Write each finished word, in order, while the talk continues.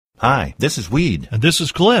Hi, this is Weed. And this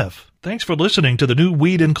is Cliff. Thanks for listening to the new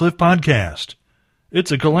Weed and Cliff podcast.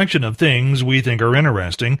 It's a collection of things we think are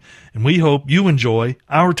interesting, and we hope you enjoy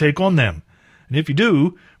our take on them. And if you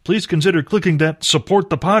do, please consider clicking that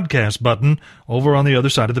support the podcast button over on the other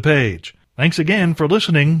side of the page. Thanks again for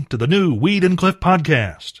listening to the new Weed and Cliff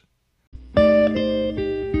podcast.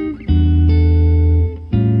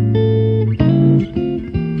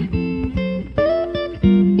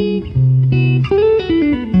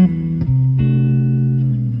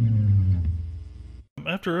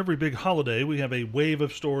 After every big holiday, we have a wave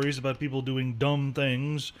of stories about people doing dumb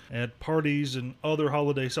things at parties and other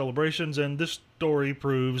holiday celebrations, and this story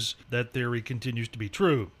proves that theory continues to be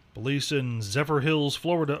true. Police in Zephyr Hills,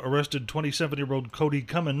 Florida, arrested 27-year-old Cody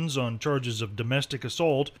Cummins on charges of domestic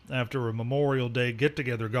assault after a Memorial Day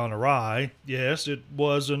get-together gone awry. Yes, it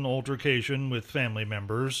was an altercation with family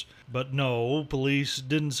members, but no, police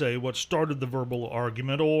didn't say what started the verbal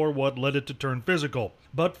argument or what led it to turn physical.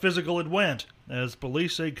 But physical it went, as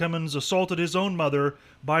police say Cummins assaulted his own mother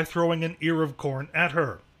by throwing an ear of corn at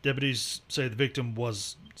her. Deputies say the victim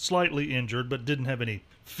was slightly injured but didn't have any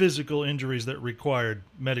physical injuries that required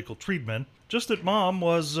medical treatment. Just that Mom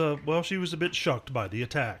was, she was a bit shocked by the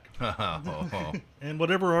attack. And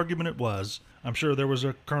whatever argument it was, I'm sure there was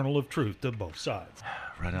a kernel of truth to both sides.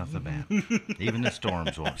 Right off the bat. Even the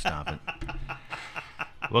storms won't stop it.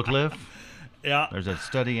 Well, Cliff, yeah, there's a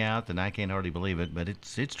study out, and I can't hardly believe it, but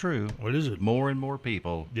it's true. What is it? More and more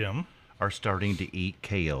people are starting to eat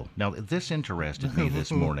kale. Now, this interested me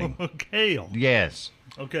this morning. Kale? Yes.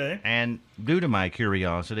 Okay. And due to my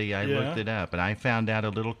curiosity, I looked it up, and I found out a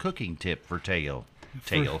little cooking tip for kale.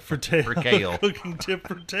 For kale. Cooking tip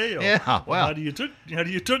for tail. Yeah, well. How do you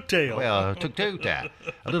took tail? Well, I took two that.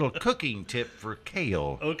 A little cooking tip for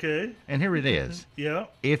kale. Okay. And here it is. Yeah.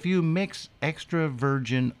 If you mix extra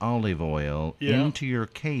virgin olive oil into your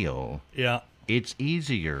kale, it's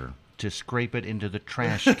easier to scrape it into the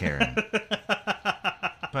trash can.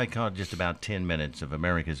 I caught just about 10 minutes of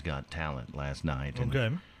America's Got Talent last night. And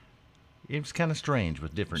okay. It was kind of strange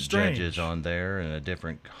with different judges on there and a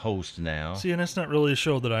different host now. See, and that's not really a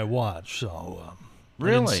show that I watch, so...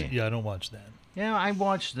 really? I don't watch that. Yeah, I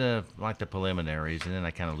watch the preliminaries, and then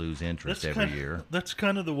I kind of lose interest every year. That's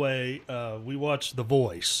kind of the way we watch The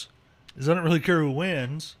Voice. Is I don't really care who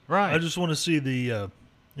wins. Right. I just want to see the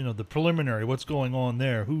the preliminary, what's going on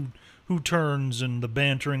there, who turns, and the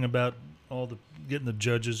bantering about getting the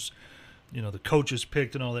judges, the coaches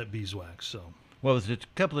picked and all that beeswax. So. Well, there's a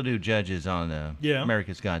couple of new judges on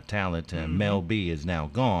America's Got Talent. Mel B is now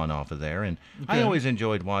gone off of there, and I always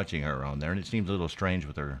enjoyed watching her on there, and it seems a little strange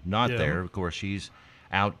with her not there. Of course, she's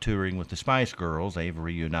out touring with the Spice Girls. They've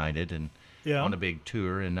reunited and on a big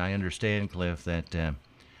tour, and I understand, Cliff, that,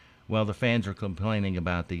 the fans are complaining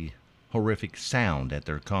about the horrific sound at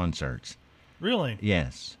their concerts. Really?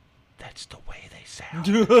 Yes. That's the way they sound.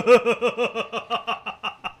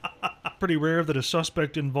 Pretty rare that a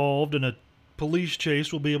suspect involved in a police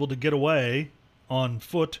chase will be able to get away on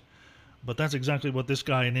foot, but that's exactly what this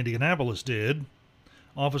guy in Indianapolis did.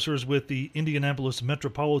 Officers with the Indianapolis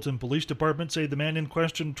Metropolitan Police Department say the man in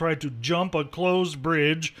question tried to jump a closed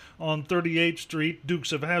bridge on 38th Street,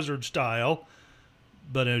 Dukes of Hazzard style,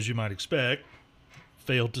 but as you might expect,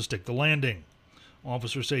 failed to stick the landing.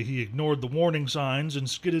 Officers say he ignored the warning signs and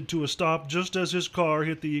skidded to a stop just as his car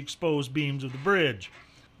hit the exposed beams of the bridge.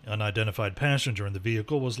 An unidentified passenger in the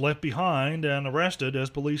vehicle was left behind and arrested as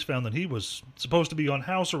police found that he was supposed to be on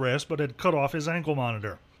house arrest but had cut off his ankle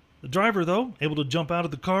monitor. The driver, though, able to jump out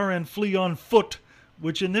of the car and flee on foot,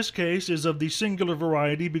 which in this case is of the singular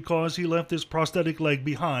variety because he left his prosthetic leg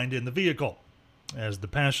behind in the vehicle. As the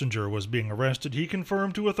passenger was being arrested, he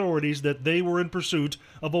confirmed to authorities that they were in pursuit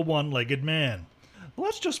of a one-legged man.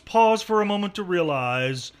 Let's just pause for a moment to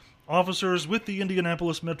realize officers with the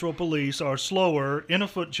Indianapolis Metro Police are slower in a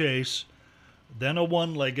foot chase than a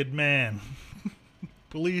one-legged man.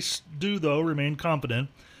 Police do, though, remain confident.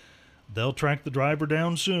 They'll track the driver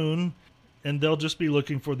down soon, and they'll just be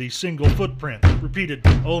looking for the single footprint, repeated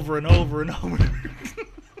over and over and over.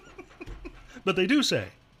 But they do say,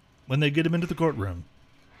 when they get him into the courtroom,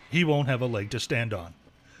 he won't have a leg to stand on.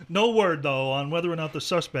 No word, though, on whether or not the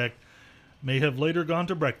suspect may have later gone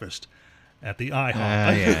to breakfast at the IHOP.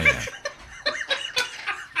 Yeah.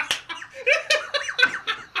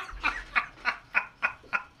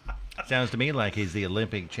 Sounds to me like he's the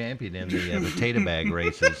Olympic champion in the potato bag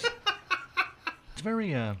races. It's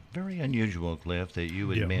very unusual, Cliff, that you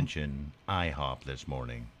would mention IHOP this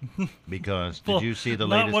morning. Because did you see the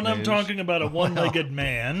latest news? Not when I'm talking about a one-legged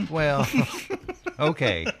man. Well,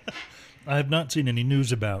 okay. I have not seen any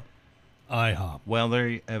news about IHOP. Well,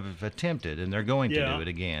 they have attempted, and they're going to do it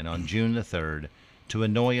again on June the 3rd, to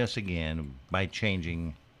annoy us again by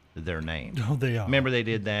changing their name. Oh, they are. Remember they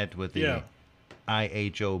did that with the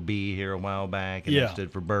IHOB here a while back, and that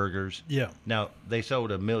stood for burgers? Yeah. Now, they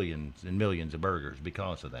sold millions and millions of burgers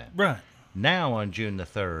because of that. Right. Now, on June the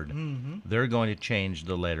 3rd, they're going to change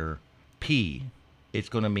the letter P. It's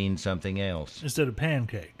going to mean something else. Instead of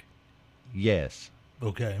pancake. Yes.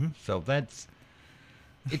 Okay. So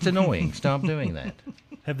it's annoying. Stop doing that.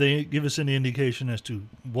 Have they give us any indication as to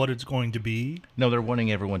what it's going to be? No, they're wanting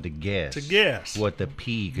everyone to guess. What the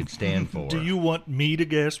P could stand for. Do you want me to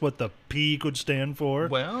guess what the P could stand for?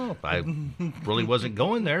 Well, I really wasn't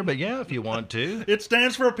going there, but yeah, if you want to. It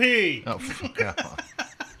stands for P. Oh, God.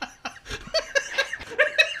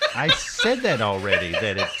 I said that already,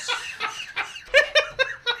 that it's...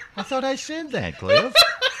 I thought I said that, Cliff.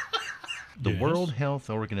 The World Health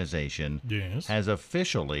Organization has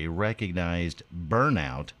officially recognized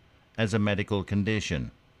burnout as a medical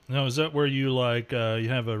condition. Now, is that where you you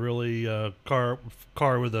have a really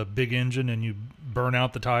car with a big engine and you burn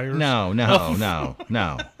out the tires? No. That's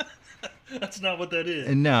not what that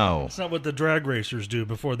is. No. That's not what the drag racers do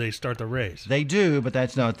before they start the race. They do, but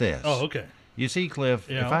that's not this. Oh, okay. You see, Cliff,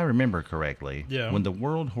 if I remember correctly, when the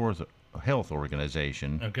World Health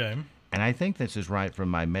Organization, and I think this is right from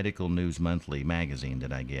my Medical News Monthly magazine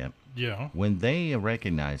that I get, when they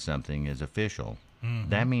recognize something as official,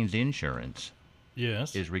 that means insurance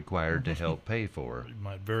is required to help pay for it.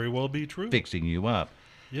 Might very well be true. Fixing you up.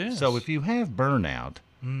 Yes. So if you have burnout,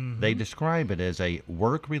 they describe it as a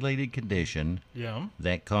work-related condition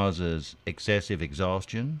that causes excessive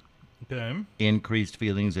exhaustion, increased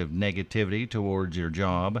feelings of negativity towards your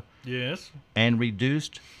job, and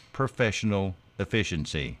reduced professional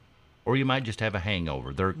efficiency. Or you might just have a hangover.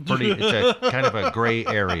 It's a kind of a gray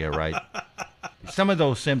area, right? Some of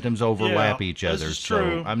those symptoms overlap each other,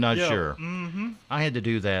 so I'm not sure. I had to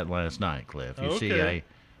do that last night, Cliff. You see, I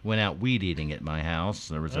went out weed eating at my house.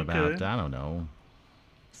 There was about,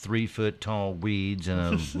 3-foot tall weeds in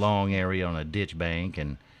a long area on a ditch bank,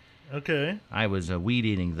 and I was weed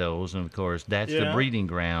eating those, and of course, that's the breeding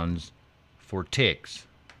grounds for ticks.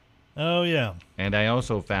 Oh, yeah. And I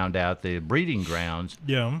also found out the breeding grounds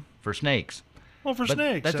for snakes. Well, for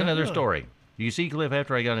snakes. That's another story. You see, Cliff,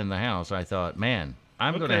 after I got in the house, I thought, man,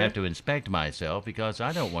 I'm going to have to inspect myself because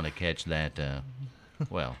I don't want to catch that,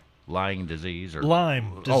 Lyme disease.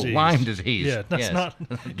 Lyme disease. Oh, Lyme disease. Yeah, that's not...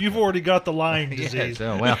 You've already got the Lyme disease.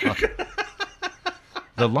 The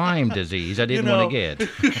Lyme disease I didn't want to get.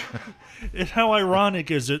 How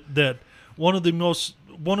ironic is it that one of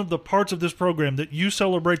the parts of this program that you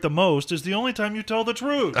celebrate the most is the only time you tell the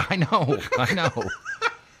truth. I know.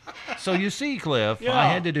 So you see, Cliff, I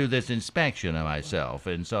had to do this inspection of myself,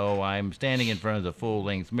 and so I'm standing in front of the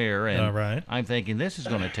full-length mirror, and I'm thinking, this is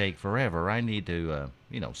going to take forever. I need to,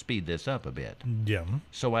 speed this up a bit. Yeah.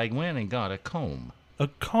 So I went and got a comb. A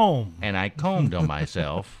comb? And I combed on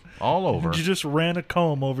myself all over. You just ran a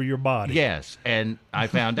comb over your body? Yes, and I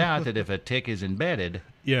found out that if a tick is embedded,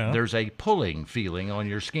 there's a pulling feeling on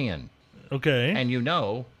your skin. Okay. And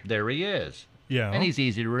there he is. Yeah. And he's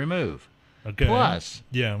easy to remove. Okay. Plus,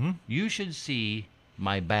 you should see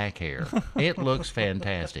my back hair. It looks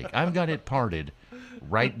fantastic. I've got it parted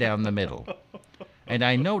right down the middle. And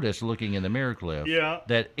I noticed, looking in the mirror, Cliff,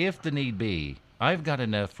 that if the need be, I've got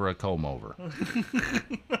enough for a comb over.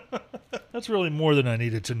 That's really more than I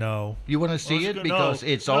needed to know. You want to see it? Because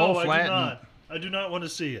it's all flattened. I do not want to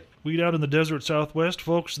see it. Weed out in the desert Southwest,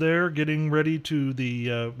 folks there getting ready to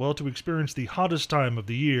to experience the hottest time of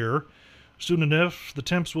the year. Soon enough, the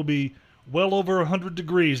temps will be well over 100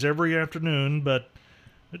 degrees every afternoon, but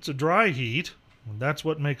it's a dry heat. And that's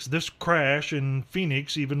what makes this crash in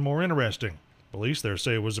Phoenix even more interesting. Police there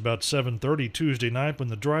say it was about 7:30 Tuesday night when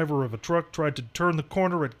the driver of a truck tried to turn the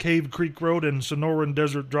corner at Cave Creek Road and Sonoran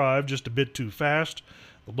Desert Drive just a bit too fast.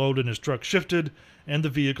 The load in his truck shifted, and the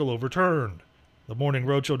vehicle overturned. The Morning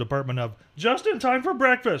Roadshow department of Just in Time for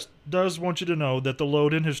Breakfast does want you to know that the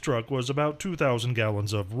load in his truck was about 2,000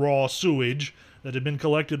 gallons of raw sewage that had been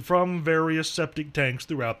collected from various septic tanks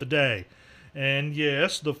throughout the day. And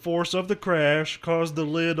yes, the force of the crash caused the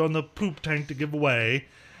lid on the poop tank to give away.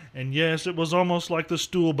 And yes, it was almost like the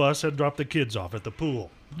stool bus had dropped the kids off at the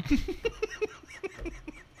pool.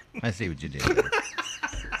 I see what you did.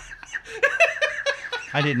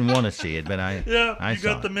 I didn't want to see it, but I you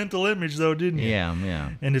got the mental image, though, didn't you? Yeah.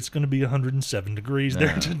 And it's going to be 107 degrees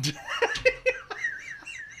there today.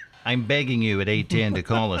 I'm begging you at 810 to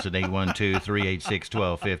call us at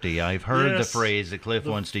 812-386-1250. I've heard the phrase that Cliff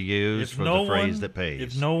wants to use for the phrase that pays.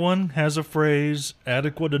 If no one has a phrase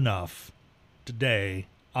adequate enough today,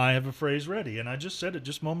 I have a phrase ready, and I just said it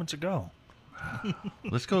just moments ago.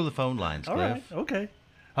 Let's go to the phone lines, Cliff. All right, okay.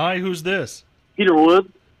 Hi, who's this? Peter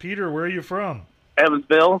Wood, Peter, where are you from?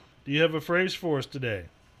 Evansville. Do you have a phrase for us today?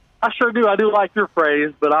 I sure do. I do like your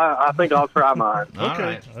phrase, but I think I'll try mine. All Okay,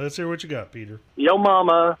 right. let's hear what you got, Peter. Yo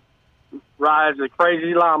mama rides a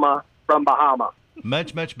crazy llama from Bahama.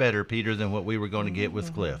 Much, much better, Peter, than what we were going to get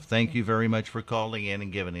with Cliff. Thank you very much for calling in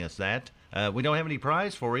and giving us that. We don't have any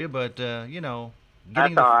prize for you, but, getting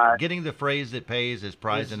That's all right. getting the phrase that pays is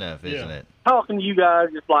prize enough, isn't yeah. it? Talking to you guys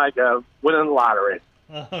just like winning the lottery.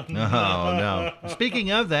 Oh, no.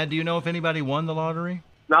 Speaking of that, do you know if anybody won the lottery?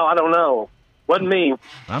 No, I don't know. Wasn't me.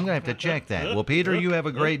 I'm going to have to check that. Well, Peter, you have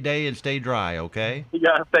a great day and stay dry, okay? You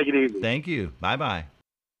guys take it easy. Thank you. Bye-bye.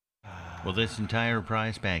 Well, this entire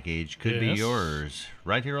prize package could be Yes. yours.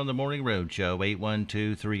 Right here on the Morning Road Show,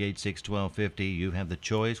 812-386-1250. You have the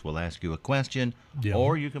choice. We'll ask you a question, Yeah.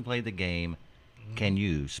 or you can play the game, Can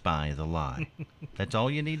You Spy the Lie? That's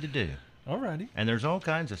all you need to do. All righty. And there's all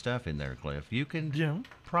kinds of stuff in there, Cliff. You can Yeah.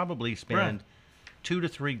 probably spend 2 to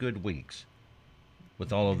 3 good weeks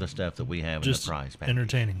with all of the stuff that we have Just in the prize package.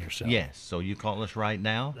 entertaining yourself. Yes. So you call us right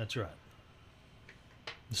now? That's right.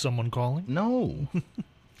 Is someone calling? No.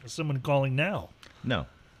 Is someone calling now? No.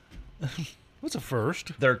 What's a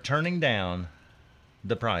first? They're turning down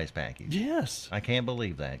the prize package. Yes. I can't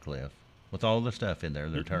believe that, Cliff. With all the stuff in there,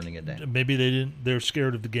 they're turning it down. Maybe they didn't. They're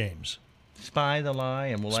scared of the games. Spy the lie,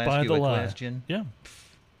 and we'll Spy ask you the a lie. question. Yeah.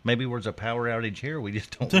 Maybe there's a power outage here. We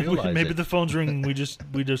just don't realize Maybe it. the phone's ringing. We just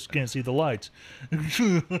can't see the lights.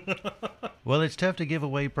 Well, it's tough to give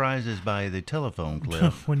away prizes by the telephone,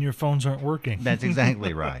 Cliff. When your phones aren't working. That's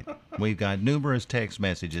exactly right. We've got numerous text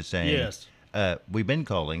messages saying, Yes. We've been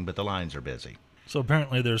calling, but the lines are busy. So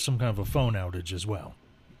apparently there's some kind of a phone outage as well.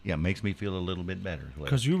 Yeah, it makes me feel a little bit better, Cliff.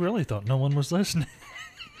 Because you really thought no one was listening.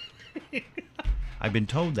 I've been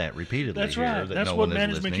told that repeatedly That's here. right. That That's no what one is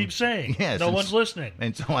management listening. keeps saying. Yes, no and one's listening.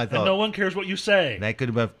 And so I And thought no one cares what you say. that could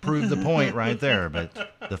have proved the point right there. But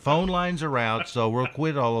the phone lines are out, so we'll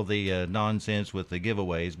quit all of the nonsense with the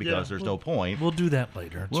giveaways because there's no point. We'll do that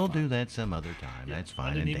later. It's We'll fine. do that some other time. That's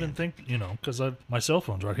fine. I didn't and even dandy. think, because my cell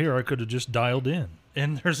phone's right here. I could have just dialed in.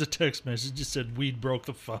 And there's a text message that said, weed broke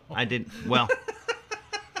the phone. I didn't. Well,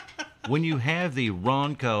 when you have the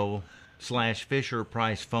Ronco/Fisher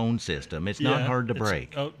Price phone system, it's not hard to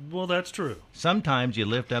break. Well, that's true. Sometimes you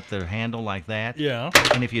lift up the handle like that, Yeah.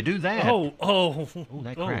 and if you do that,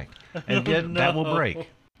 that cracked, and that will break.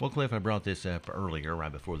 Well, Cliff, I brought this up earlier,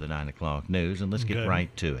 right before the 9 o'clock news, and let's get Okay.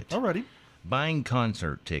 right to it. Alrighty. Buying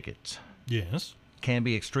concert tickets Yes. can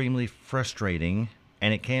be extremely frustrating,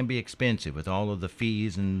 and it can be expensive with all of the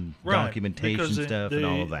fees and Right, documentation because stuff and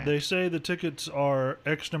all of that. They say the tickets are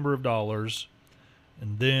X number of dollars,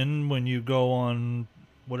 and then when you go on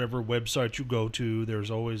whatever website you go to, there's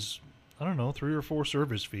always, 3 or 4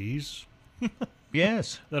 service fees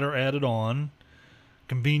Yes. that are added on,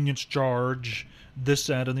 convenience charge, this,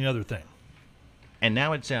 that, and the other thing. And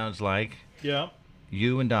now it sounds like Yeah.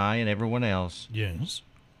 you and I and everyone else Yes.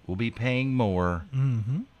 will be paying more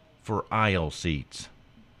Mm-hmm. for aisle seats.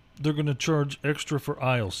 They're going to charge extra for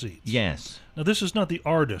aisle seats. Yes. Now, this is not the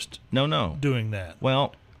artist No. doing that.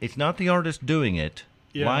 Well, it's not the artist doing it.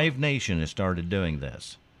 Yeah. Live Nation has started doing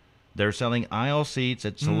this. They're selling aisle seats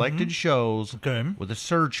at selected shows Okay. with a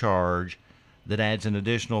surcharge that adds an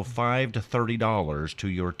additional $5 to $30 to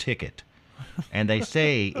your ticket. And they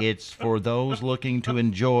say it's for those looking to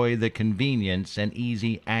enjoy the convenience and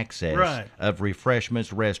easy access Right. of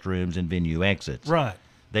refreshments, restrooms, and venue exits. Right.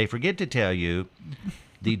 They forget to tell you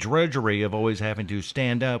the drudgery of always having to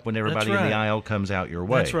stand up when everybody in right. the aisle comes out your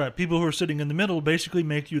way. That's right. People who are sitting in the middle basically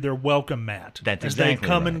make you their welcome mat. That's as exactly they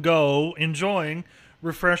come right. and go, enjoying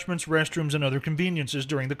refreshments, restrooms, and other conveniences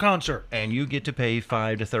during the concert. And you get to pay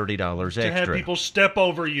 $5 to $30 To have extra. people step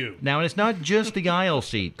over you. Now, it's not just the aisle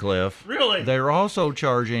seat, Cliff. Really? They're also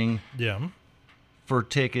charging Yeah. for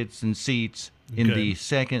tickets and seats in Okay. the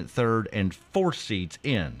second, third, and fourth seats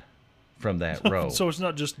in from that row. So it's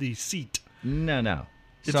not just the seat. No.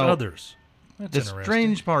 It's So others. That's the interesting.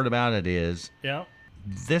 strange part about it is Yeah.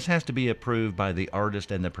 this has to be approved by the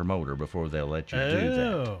artist and the promoter before they'll let you do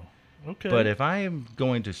that. Oh. Okay. But if I am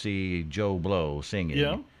going to see Joe Blow singing,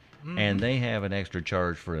 Yeah. and they have an extra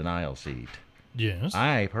charge for an aisle seat, Yes.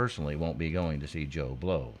 I personally won't be going to see Joe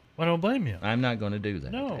Blow. I don't blame you. I'm not going to do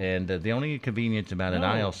that. No. And the only inconvenience about an No.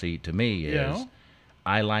 aisle seat to me is Yeah.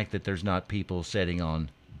 I like that there's not people sitting on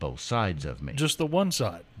both sides of me. Just the one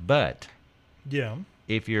side. But Yeah.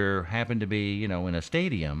 if you happen to be, in a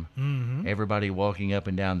stadium, Mm-hmm. everybody walking up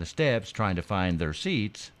and down the steps trying to find their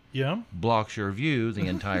seats Yeah. blocks your view the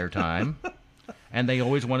entire time. And they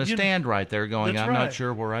always want to stand right there going, I'm not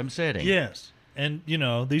sure where I'm sitting. Yes. And,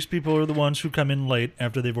 these people are the ones who come in late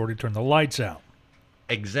after they've already turned the lights out.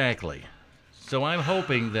 Exactly. So I'm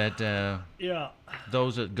hoping that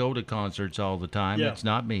those that go to concerts all the time, it's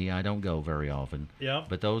not me, I don't go very often,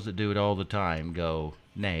 but those that do it all the time go,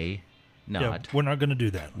 nay, not. Yeah, we're not going to do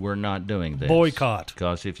that. We're not doing this. Boycott.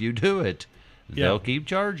 Because if you do it, they'll keep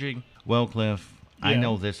charging. Well, Cliff, I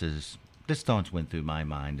know this thoughts went through my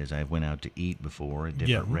mind as I went out to eat before at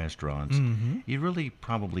different restaurants. Mm-hmm. You really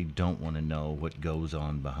probably don't want to know what goes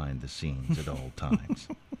on behind the scenes at all times.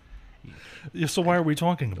 So why are we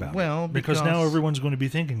talking about it? Because now everyone's going to be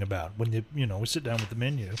thinking about when we sit down with the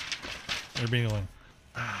menu. They're being like,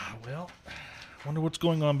 wonder what's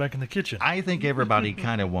going on back in the kitchen. I think everybody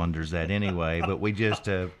kind of wonders that anyway, but we just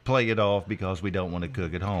play it off because we don't want to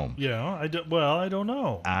cook at home. Yeah, I don't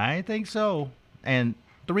know. I think so. And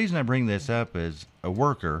the reason I bring this up is a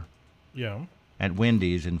worker at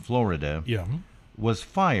Wendy's in Florida was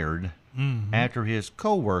fired after his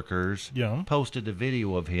co-workers posted a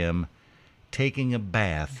video of him taking a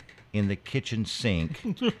bath in the kitchen sink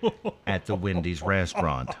at the Wendy's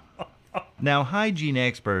restaurant. Now, hygiene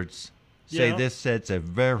experts say this sets a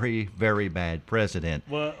very, very bad precedent.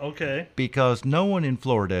 Well, okay. Because no one in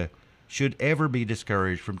Florida should ever be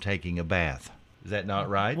discouraged from taking a bath. Is that not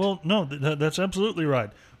right? Well, no, that's absolutely right.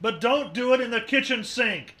 But don't do it in the kitchen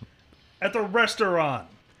sink at the restaurant.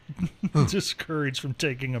 Discouraged from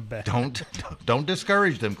taking a bath. Don't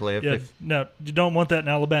discourage them, Cliff. Yeah, no, you don't want that in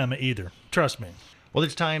Alabama either. Trust me. Well,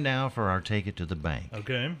 it's time now for our Take It to the Bank.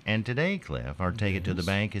 Okay. And today, Cliff, our Take It to the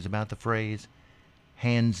Bank is about the phrase,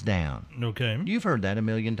 hands down. Okay. You've heard that a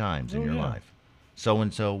million times in your life.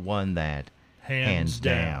 So-and-so won that. Hands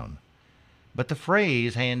down. But the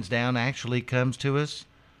phrase, hands down, actually comes to us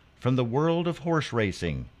from the world of horse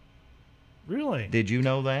racing. Really? Did you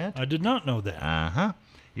know that? I did not know that. Uh-huh.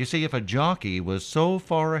 You see, if a jockey was so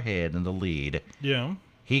far ahead in the lead,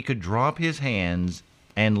 he could drop his hands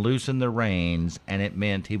and loosen the reins, and it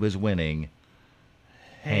meant he was winning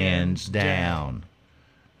hands down.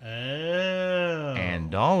 Oh.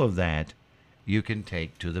 And all of that you can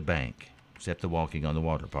take to the bank, except the walking on the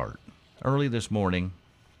water part. Early this morning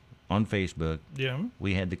on Facebook,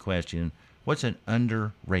 we had the question, what's an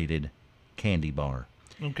underrated candy bar?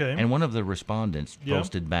 Okay. And one of the respondents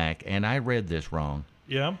posted back, and I read this wrong.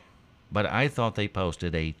 Yeah. But I thought they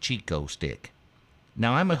posted a Chico stick.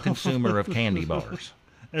 Now, I'm a consumer of candy bars.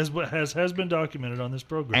 As has been documented on this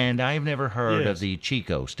program. And I've never heard of the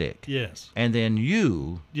Chico stick. Yes. And then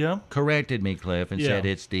you corrected me, Cliff, and said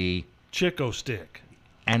it's the Chico stick.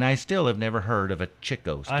 And I still have never heard of a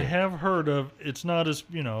Chico stick. I have heard of, it's not as,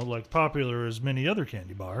 like popular as many other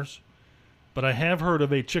candy bars, but I have heard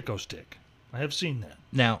of a Chico stick. I have seen that.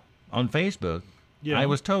 Now, on Facebook, I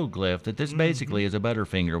was told, Cliff, that this basically is a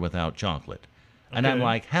Butterfinger without chocolate. And I'm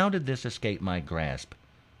like, how did this escape my grasp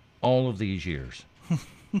all of these years?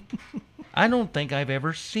 I don't think I've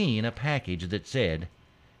ever seen a package that said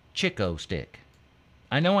Chico stick.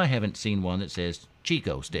 I know I haven't seen one that says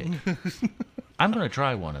Chico stick. I'm going to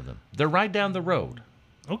try one of them. They're right down the road.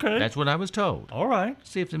 Okay. That's what I was told. All right.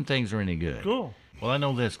 See if them things are any good. Cool. Well, I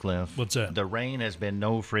know this, Cliff. What's that? The rain has been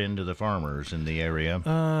no friend to the farmers in the area.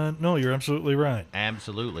 No, you're absolutely right.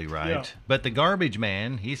 Absolutely right. Yeah. But the garbage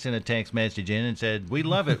man, he sent a text message in and said, we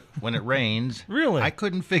love it when it rains. Really? I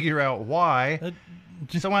couldn't figure out why.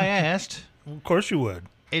 So I asked. Of course you would.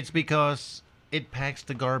 It's because it packs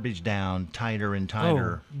the garbage down tighter and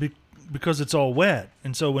tighter. Oh, because it's all wet.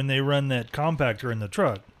 And so when they run that compactor in the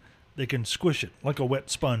truck, they can squish it like a wet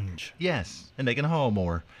sponge. Yes, and they can haul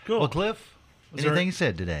more. Cool. Well, Cliff, anything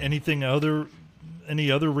said today?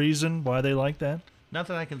 Any other reason why they like that?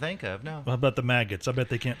 Nothing I can think of, no. How about the maggots? I bet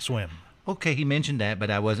they can't swim. Okay, he mentioned that, but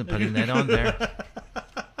I wasn't putting that on there.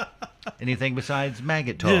 Anything besides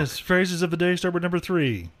maggot talk? Yes, phrases of the day start with number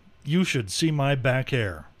 3. You should see my back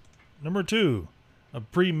hair. Number 2, a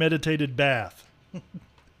premeditated bath.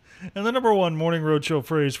 And the number 1 Morning Roadshow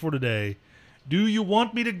phrase for today, do you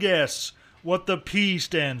want me to guess what the P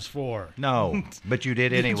stands for? No, but you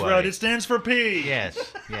did anyway. That's right, it stands for P.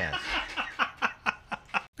 Yes.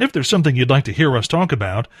 If there's something you'd like to hear us talk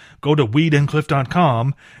about, go to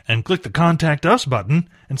weedandcliff.com and click the Contact Us button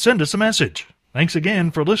and send us a message. Thanks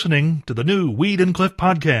again for listening to the new Weed and Cliff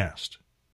podcast.